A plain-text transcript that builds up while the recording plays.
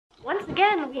Once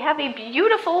again, we have a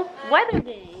beautiful weather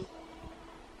day.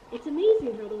 It's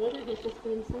amazing how the weather has just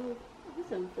been so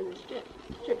awesome for this trip.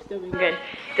 This trip's still been good,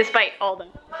 despite all the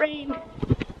rain.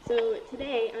 So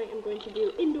today I am going to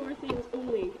do indoor things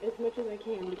only as much as I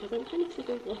can because I'm kind of sick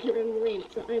of walking around in the rain.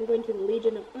 So I'm going to the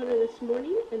Legion of Honor this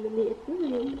morning and then the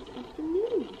aquarium this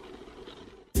afternoon.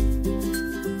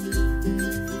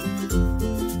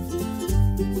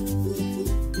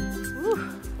 Ooh,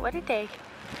 what a day.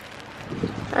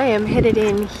 I am headed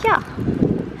in here.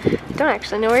 I don't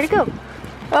actually know where to go.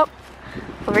 Oh,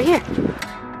 over here.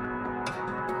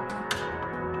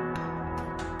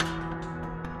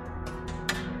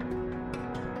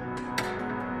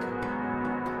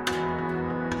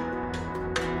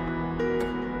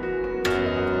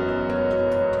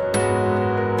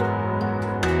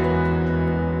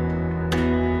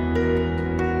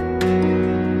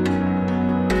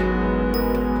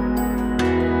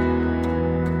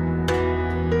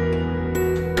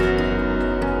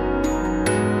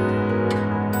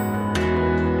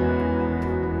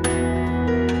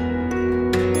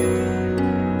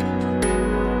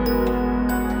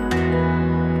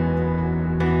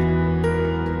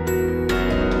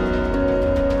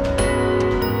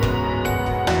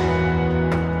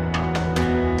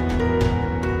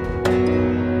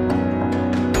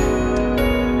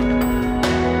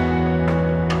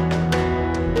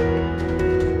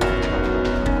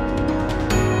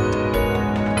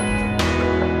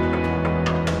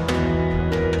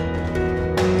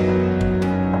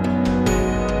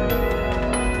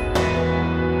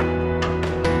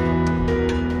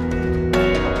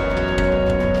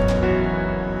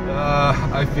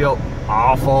 I feel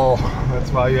awful.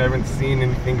 That's why you haven't seen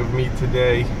anything of me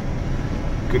today.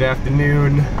 Good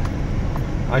afternoon.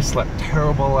 I slept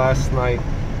terrible last night.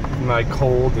 My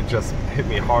cold, it just hit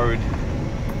me hard.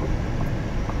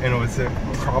 And it was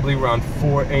probably around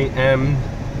 4 a.m.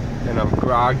 and I'm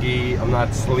groggy, I'm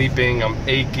not sleeping, I'm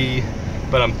achy,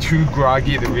 but I'm too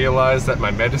groggy to realize that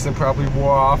my medicine probably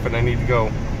wore off and I need to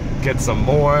go get some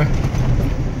more.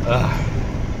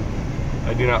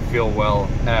 I do not feel well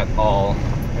at all,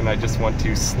 and I just want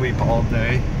to sleep all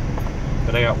day,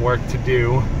 but I got work to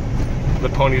do. The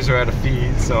ponies are at a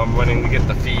feed, so I'm running to get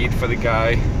the feed for the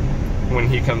guy when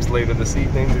he comes later this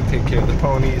evening to take care of the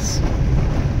ponies.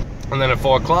 And then at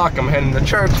 4 o'clock I'm heading to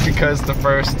church because the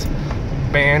first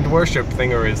band worship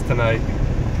thinger is tonight.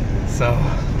 So,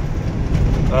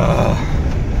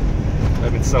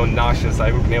 I've been so nauseous I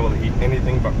haven't been able to eat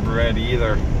anything but bread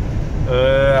either.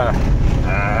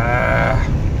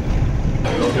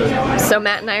 So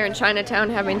Matt and I are in Chinatown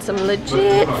having some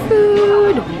legit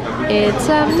food. It's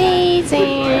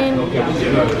amazing.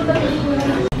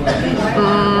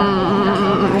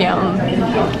 Yum.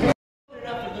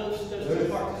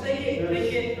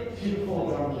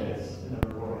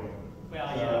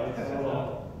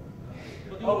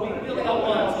 Oh, we only got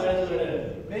one, so that's what it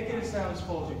is. Make it sound as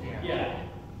full as you can. Yeah.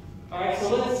 Alright,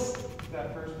 so let's...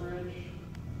 That first bridge.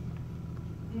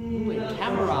 Ooh,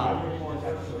 camera.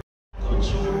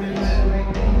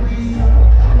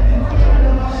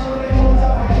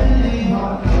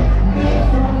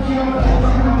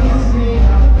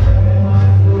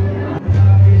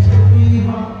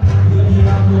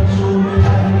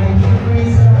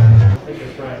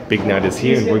 Big night is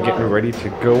here and we're getting ready to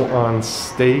go on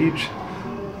stage.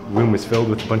 Room is filled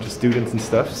with a bunch of students and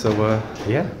stuff, so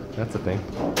yeah, that's a thing.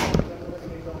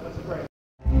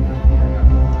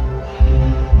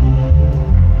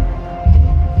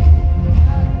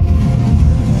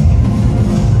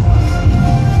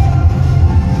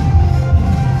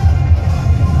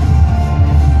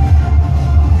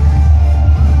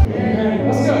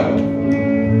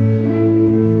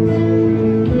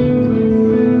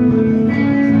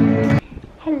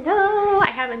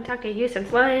 Talked to you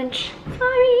since lunch.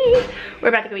 Sorry. We're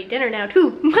about to go eat dinner now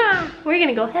too. We're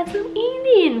gonna go have some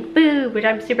Indian food, which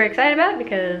I'm super excited about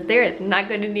because there is not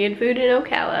good Indian food in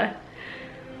Ocala.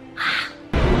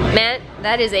 Matt,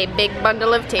 that is a big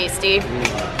bundle of tasty.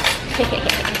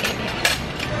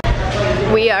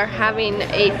 We are having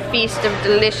a feast of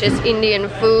delicious Indian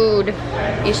food.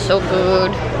 It's so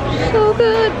good. So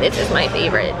good. This is my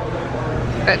favorite.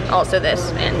 But also this,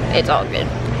 and it's all good.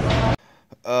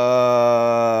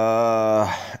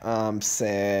 I'm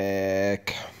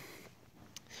sick.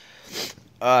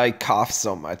 I cough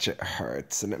so much it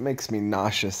hurts and it makes me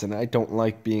nauseous and I don't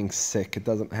like being sick. It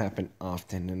doesn't happen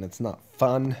often and it's not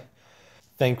fun.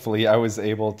 Thankfully, I was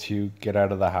able to get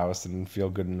out of the house and feel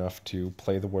good enough to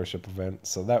play the worship event,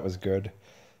 so that was good.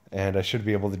 And I should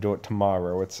be able to do it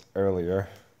tomorrow. It's earlier.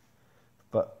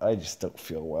 But I just don't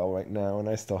feel well right now and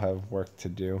I still have work to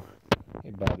do.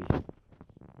 Hey, buddy.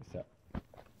 What's up?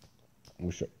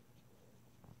 Mucho.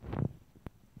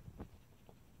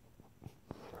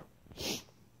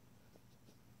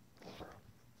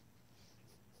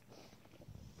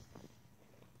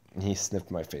 He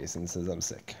sniffed my face and says I'm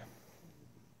sick.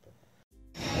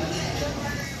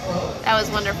 That was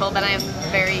wonderful, but I am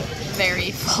very,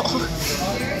 very full.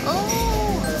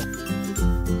 Oh!